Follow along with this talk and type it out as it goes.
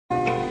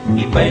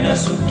Ipaina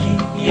suki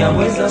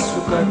yaweza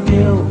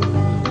sukateo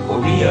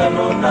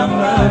Obiano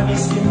nanga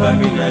bisimba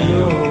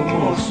minayo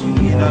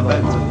Mosungira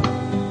bato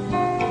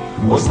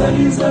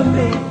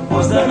Osalinzambe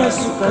Ozana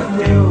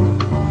sukateo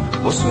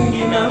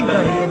Osungina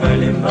mbaye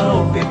balemba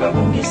Opeka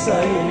bongisa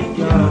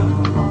elika.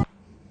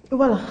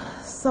 Voilà,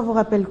 ça vous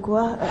rappelle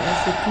quoi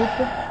ce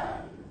clip?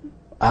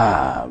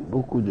 Ah,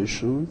 beaucoup de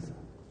choses.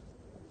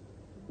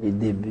 Les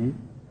débuts,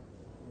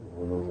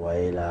 vous le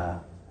voyez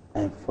là,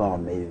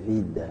 informe et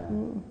vide.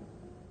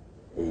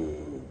 Et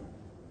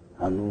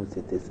à nous,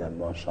 c'était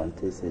seulement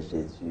chanter, c'est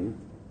Jésus.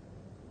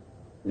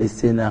 Les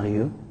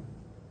scénarios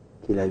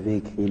qu'il avait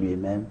écrit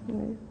lui-même.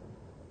 Oui.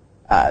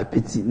 Ah,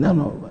 petit,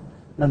 non,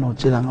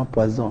 tu es un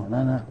poison,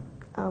 non.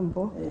 Ah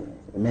bon?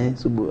 Mais,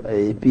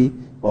 et puis,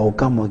 au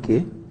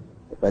Kamoke,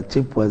 tu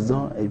es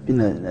poison, et puis,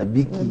 na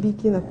biki. Na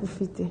biki na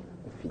kufite.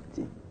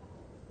 Kufite.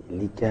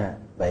 Lika,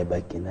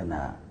 baibakina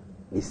na,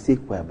 et c'est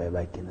quoi,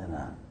 baibakina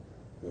na,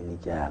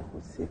 lika,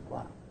 c'est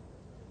quoi.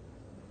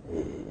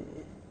 Et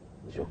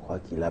je crois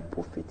qu'il a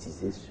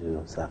prophétisé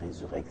sur sa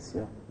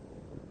résurrection.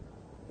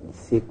 Il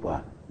sait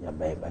quoi, il y a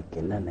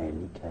baibakina na,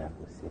 lika,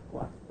 c'est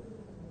quoi.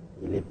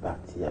 Il est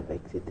parti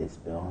avec cette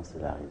espérance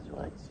de la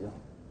résurrection.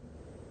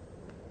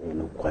 Et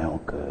nous croyons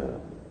que,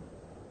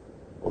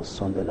 au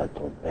son de la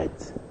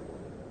trompette,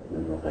 nous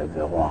nous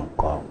réveillerons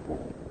encore pour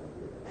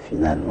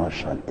finalement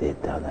chanter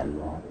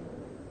éternellement.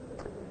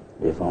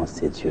 Devant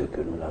ces dieux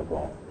que nous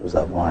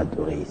avons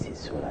adorés ici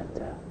sur la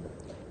terre.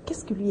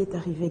 Qu'est-ce qui lui est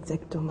arrivé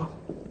exactement?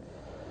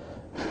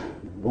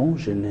 Bon,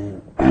 je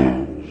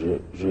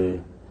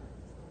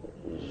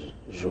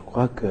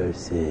crois que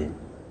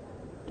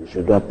je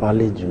dois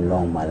parler d'une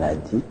longue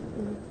maladie.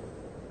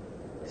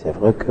 C'est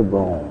vrai que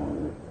bon,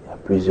 il y a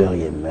plusieurs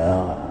qui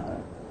meurent,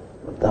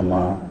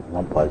 notamment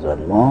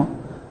l'empoisonnement,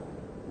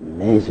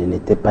 mais je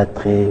n'étais pas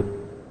très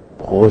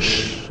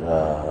proche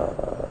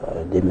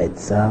des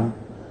médecins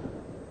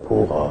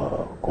pour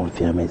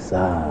confirmer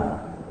ça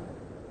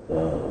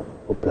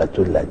au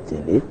plateau de la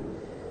télé.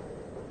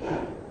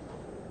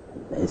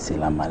 Mais c'est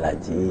la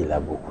maladie, il a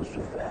beaucoup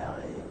souffert.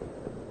 Et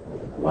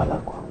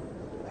voilà quoi.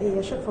 Et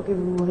à chaque fois que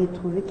vous vous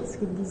retrouvez, qu'est-ce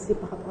qu'il disait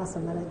par rapport à sa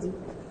maladie?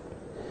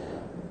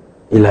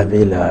 Il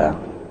avait la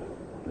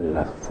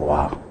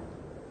foi.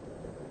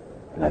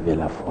 Il avait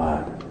la foi.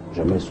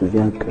 Je me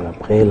souviens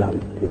qu'après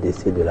le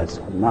décès de la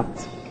sœur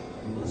Marthe,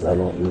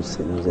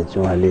 nous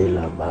étions allés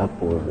là-bas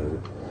pour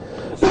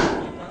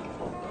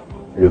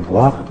le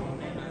voir.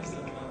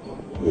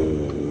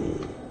 Et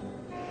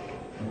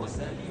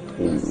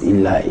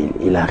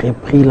il a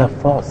repris la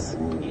force.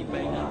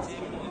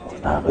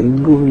 On a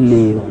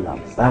rigolé, on a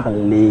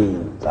parlé,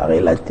 on a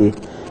relaté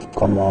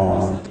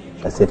comment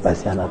ça s'est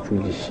passé en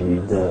Afrique du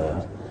Sud.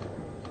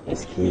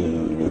 Est-ce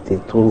qu'il était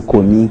trop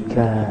comique,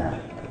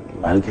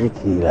 malgré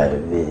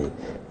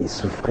il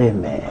souffrait,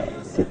 mais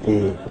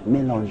c'était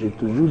mélangé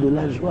toujours de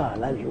la joie.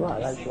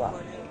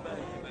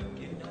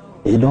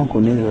 Et donc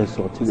on est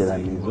ressorti de la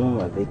maison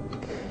avec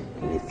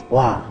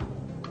l'espoir.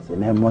 C'est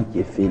même moi qui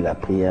ai fait la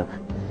prière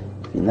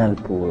finale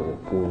pour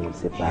nous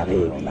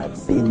séparer. On a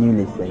béni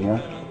le Seigneur.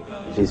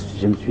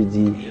 Je me suis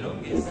dit,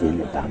 Dieu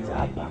ne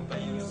partira pas.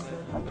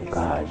 En tout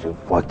cas, je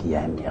vois qu'il y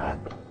a un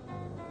miracle.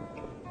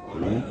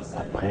 Mais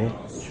après,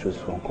 les choses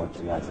ont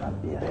continué à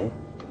s'empirer.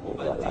 Et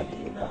voilà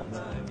qu'il est parti.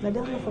 La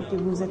dernière fois que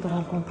vous vous êtes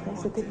rencontrés,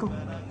 c'était quand?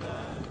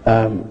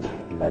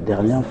 La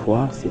dernière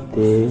fois,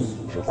 c'était,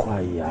 je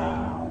crois, il y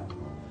a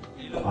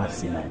 3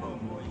 semaines.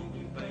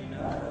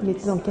 Il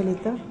était dans quel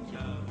état?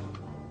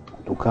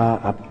 En tout cas,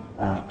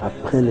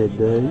 après le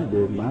deuil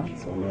de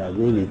mars, on est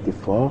allé, il était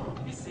fort.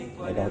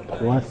 Il y a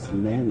 3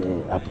 semaines,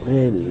 et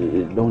après,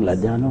 donc la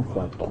dernière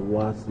fois,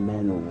 3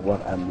 semaines, voire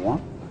un mois,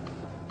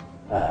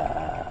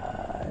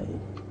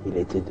 il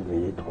était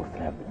devenu trop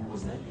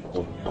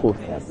faible. Trop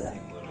faible.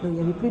 Donc il n'y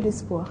avait plus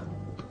d'espoir.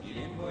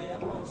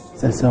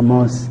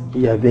 Sincèrement,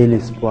 il y avait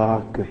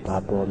l'espoir que par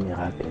rapport au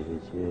miracle de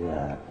Dieu,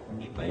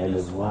 on allait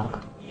le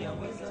voir.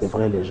 C'est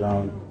vrai, les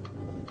gens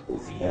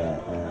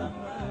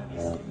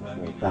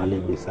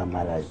parlaient de sa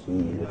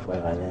maladie. Le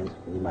frère Alain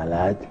est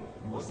malade.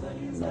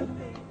 Mais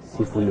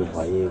si vous le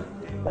voyez,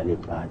 vous n'allez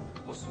pas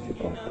se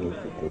tromper.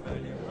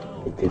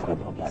 Il était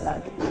vraiment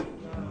malade.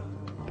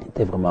 Il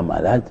était vraiment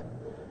malade.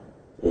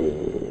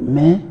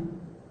 Mais,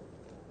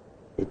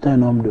 étant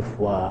un homme de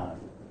foi,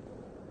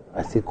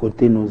 à ses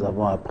côtés, nous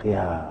avons appris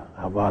à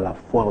avoir la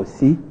foi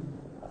aussi,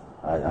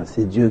 à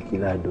ces dieux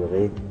qu'il a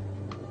adorés.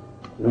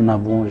 Nous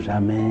n'avons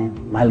jamais,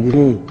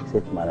 malgré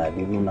cette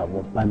maladie, nous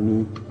n'avons pas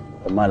mis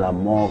vraiment la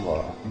mort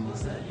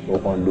au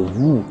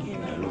rendez-vous.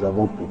 Nous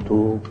avons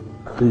plutôt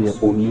cru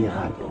au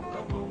miracle.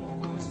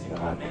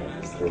 Un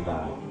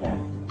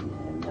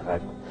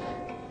miracle.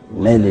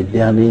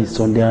 Mais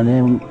son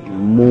dernier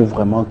mot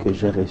vraiment que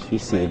j'ai reçu,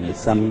 c'est le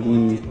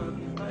samedi,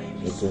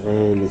 je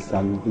dirais le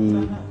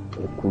samedi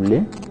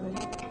écoulé,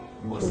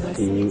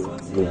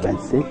 le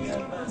 27,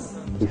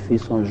 qui fut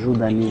son jour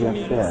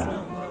d'anniversaire,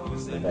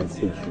 le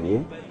 27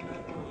 juillet.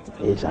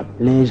 Et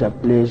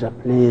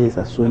j'appelais,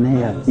 ça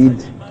sonnait à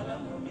vide.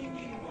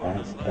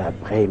 Et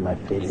après, il m'a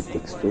fait le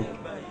texto.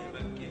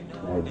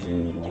 Il m'a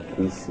dit, mon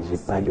fils, j'ai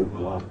pas de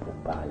voix pour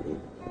parler.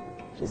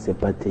 Je ne sais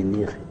pas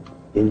tenir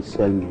une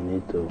seule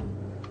minute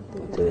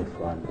au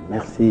téléphone.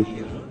 Merci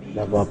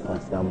d'avoir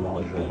pensé à moi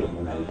au jour de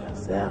mon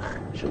anniversaire.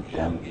 Je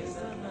t'aime.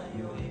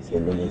 C'est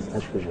le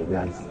message que je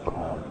garde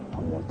encore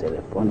à mon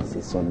téléphone.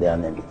 C'est son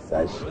dernier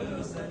message.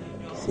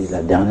 C'est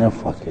la dernière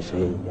fois que j'ai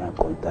eu un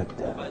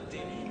contact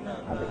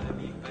avec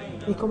lui.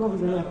 Et comment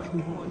vous avez appris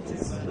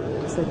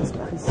sa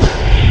disparition?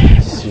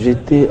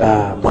 J'étais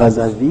à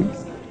Brazzaville.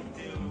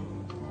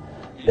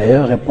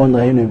 D'ailleurs, répondre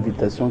à une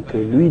invitation que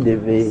lui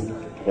devait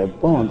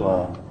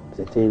répondre.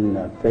 C'était une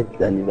fête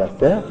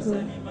d'anniversaire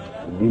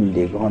d'une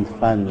des grandes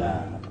fans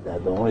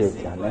d'Adorer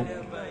l'Éternel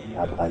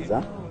à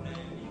Brazza.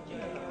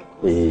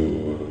 Et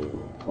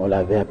on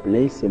l'avait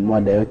appelé. C'est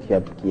moi d'ailleurs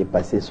qui ai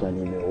passé son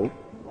numéro.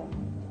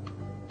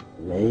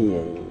 Mais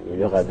il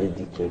leur avait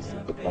dit que ce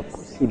n'était pas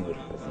possible.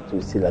 C'était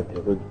aussi la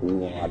période où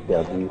on a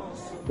perdu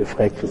le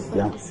frère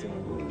Christian.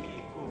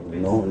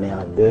 Non, on est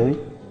en deuil.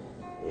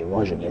 Et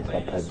moi, je ne me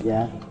sens pas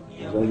bien.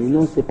 Ils ont dit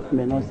non, c'est pas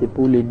maintenant, c'est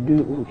pour les 2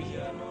 août.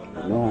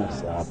 Non, on ne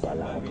sera pas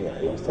là.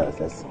 Et on s'est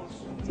assassiné.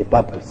 C'est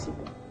pas possible.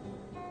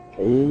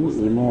 Et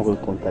ils m'ont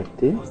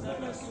recontacté.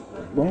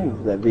 Bon,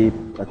 vous avez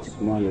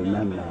pratiquement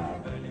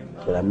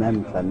de la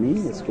même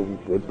famille. Est-ce que vous ne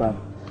pouvez pas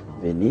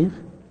venir?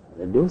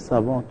 Les deux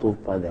savants, on ne trouve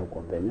pas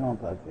d'inconvénient,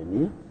 on va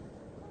venir.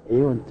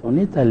 Et on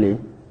est allé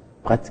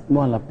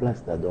pratiquement à la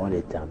place d'Adorer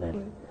l'Éternel.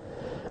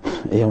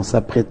 Et on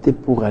s'apprêtait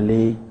pour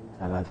aller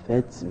à la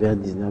fête vers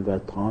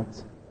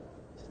 19h30.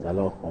 C'est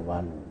alors qu'on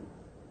va nous...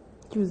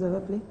 Qui vous avez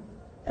appelé?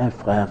 Un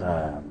frère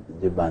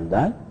de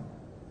Bandal.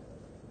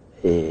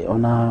 Et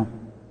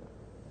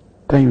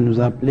quand il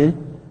nous a appelé,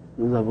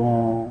 nous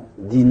avons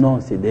dit non,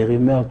 c'est des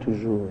rumeurs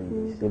toujours.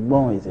 C'est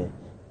bon,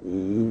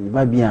 il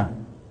va bien.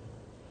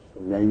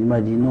 Il m'a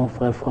dit non,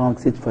 frère Franck,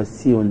 cette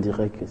fois-ci, on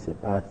dirait que ce n'est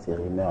pas ces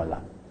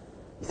rumeurs-là.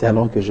 C'est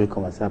alors que j'ai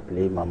commencé à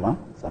appeler maman,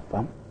 sa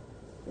femme.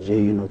 J'ai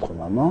eu une autre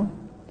maman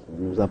qui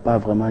ne nous a pas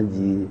vraiment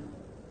dit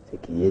ce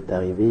qui est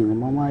arrivé.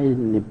 Maman, elle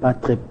n'est pas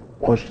très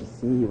proche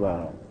ici,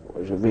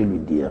 je vais lui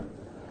dire.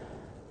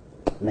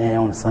 Mais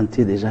on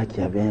sentait déjà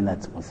qu'il y avait une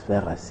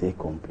atmosphère assez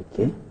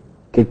compliquée.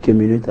 Quelques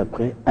minutes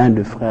après, un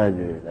des frères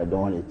de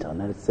l'Adorer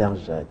l'Éternel,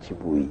 Serge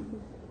Chiboui,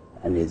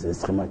 un des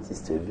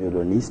instrumentistes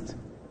violonistes,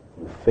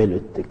 nous fait le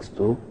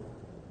texto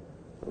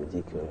pour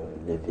dire que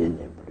le vieux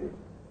n'est plus.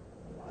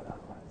 Voilà,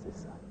 c'est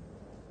ça.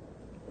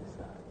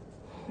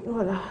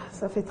 Voilà,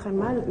 ça fait très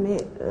mal, mais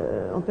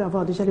on peut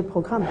avoir déjà les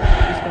programmes,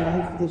 puisqu'on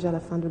arrive déjà à la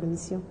fin de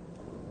l'émission.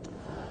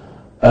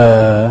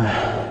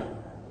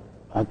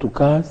 En tout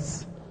cas,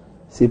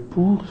 c'est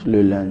pour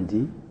le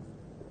lundi.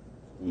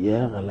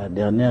 Hier, à la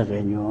dernière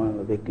réunion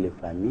avec les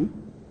familles,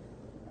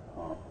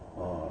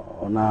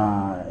 on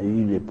a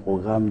eu les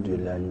programmes du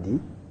lundi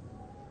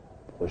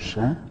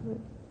prochain,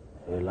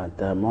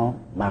 l'enterrement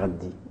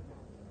mardi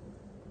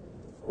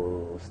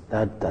au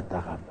stade Tata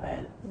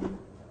Raphaël.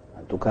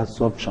 En tout cas,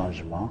 sauf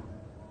changement,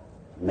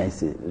 mais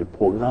c'est le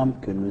programme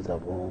que nous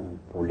avons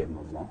pour le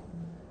moment.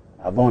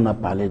 Avant, on a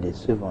parlé de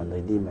ce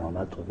vendredi, mais on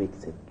a trouvé que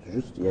c'est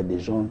juste, il y a des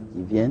gens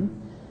qui viennent,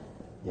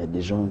 il y a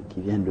des gens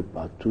qui viennent de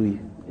partout,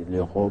 de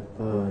l'Europe,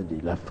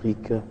 de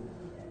l'Afrique,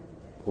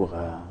 pour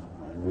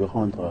lui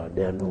rendre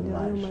dernier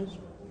hommage.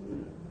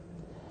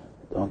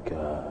 Donc,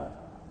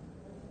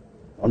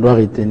 on doit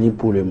retenir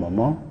pour le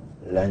moment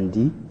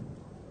lundi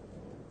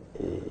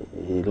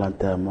et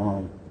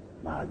l'enterrement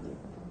mardi.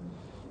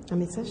 Un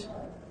message?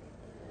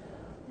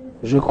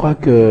 Je crois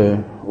que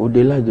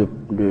au-delà de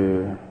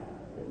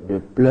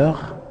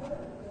pleurs,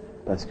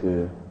 parce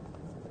que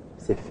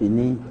c'est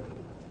fini,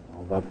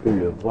 on ne va plus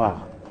le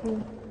voir.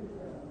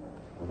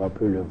 On va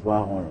plus le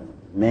voir.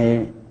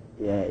 Mais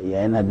il y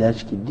a un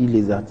adage qui dit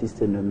les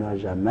artistes ne meurent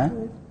jamais.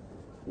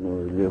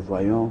 Nous le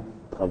voyons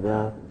à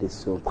travers de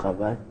son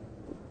travail,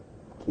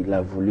 qu'il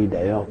a voulu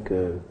d'ailleurs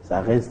que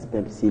ça reste,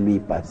 même si lui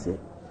passait.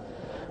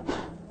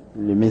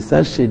 Le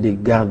message, c'est de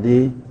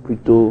garder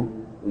plutôt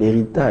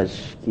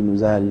l'héritage qui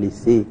nous a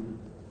laissé,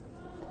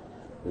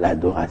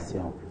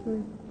 l'adoration.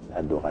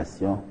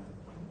 L'adoration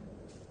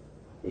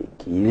et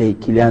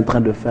qu'il est en train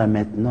de faire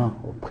maintenant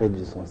auprès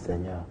de son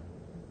Seigneur.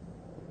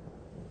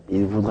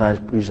 Il ne voudra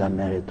plus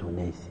jamais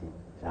retourner ici,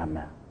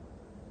 jamais.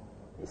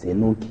 Et c'est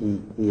nous qui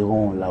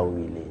irons là où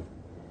il est.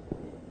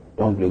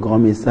 Donc le grand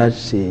message,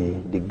 c'est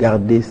de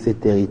garder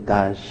cet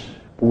héritage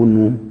pour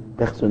nous,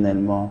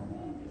 personnellement,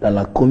 dans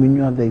la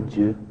communion avec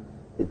Dieu.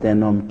 C'est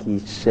un homme qui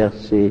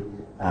cherchait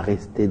à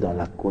rester dans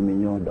la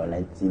communion, dans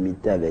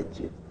l'intimité avec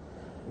Dieu.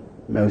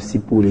 Mais aussi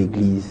pour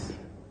l'Église,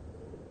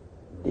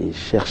 de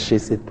chercher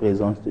cette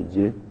présence de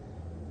Dieu,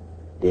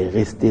 de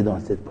rester dans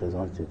cette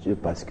présence de Dieu,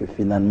 parce que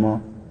finalement,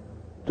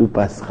 tout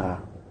passera.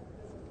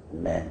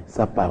 Mais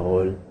sa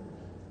parole,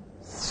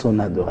 son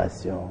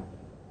adoration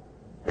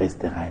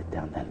restera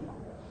éternellement.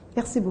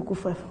 Merci beaucoup,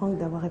 frère Franck,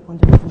 d'avoir répondu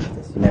à notre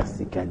invitation.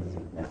 Merci, Caddie.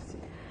 Merci.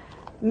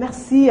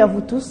 Merci à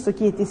vous tous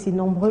qui étaient si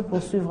nombreux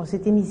pour suivre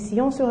cette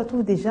émission. On se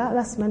retrouve déjà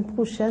la semaine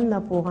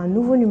prochaine pour un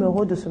nouveau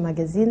numéro de ce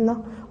magazine.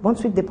 Bonne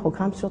suite des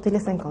programmes sur Télé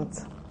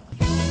 50.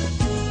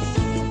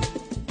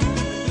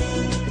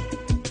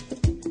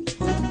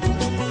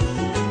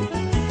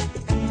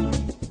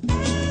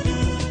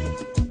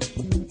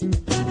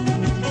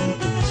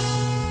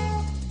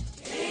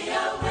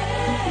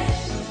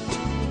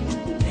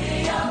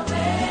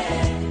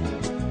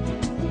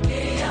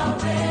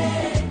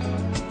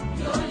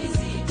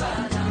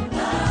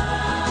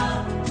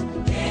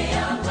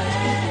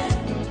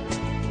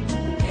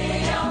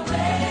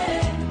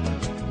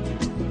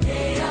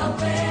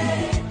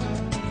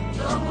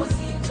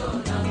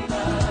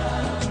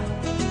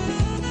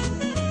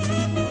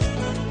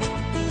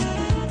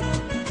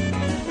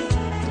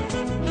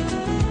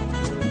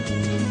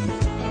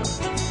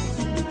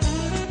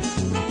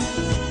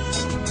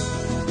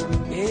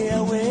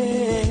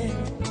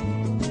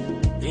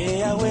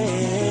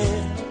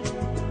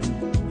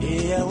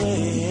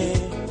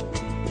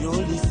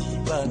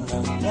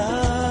 na